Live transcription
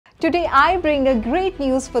Today I bring a great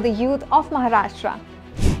news for the youth of Maharashtra.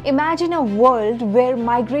 Imagine a world where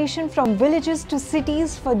migration from villages to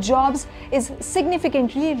cities for jobs is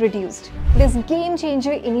significantly reduced. This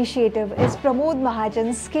game-changer initiative is Pramod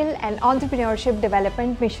Mahajan's Skill and Entrepreneurship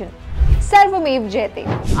Development Mission. Sarvamev Jayate.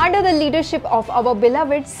 Under the leadership of our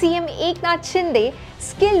beloved CM Eknath Shinde,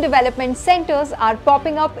 skill development centers are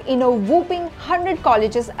popping up in a whopping 100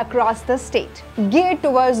 colleges across the state. Geared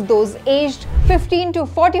towards those aged 15 to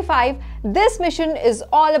 45, this mission is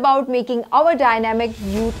all about making our dynamic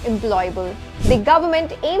youth employable. The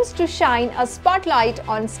government aims to shine a spotlight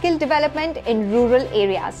on skill development in rural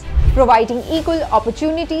areas, providing equal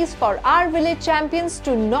opportunities for our village champions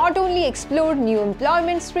to not only explore new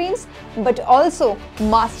employment streams but also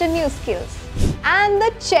master new skills. And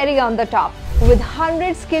the cherry on the top, with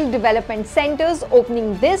 100 skill development centers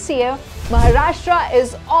opening this year, Maharashtra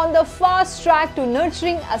is on the fast track to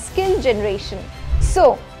nurturing a skill generation.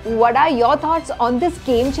 So, what are your thoughts on this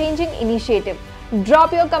game-changing initiative?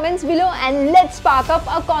 Drop your comments below and let's spark up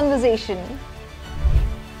a conversation.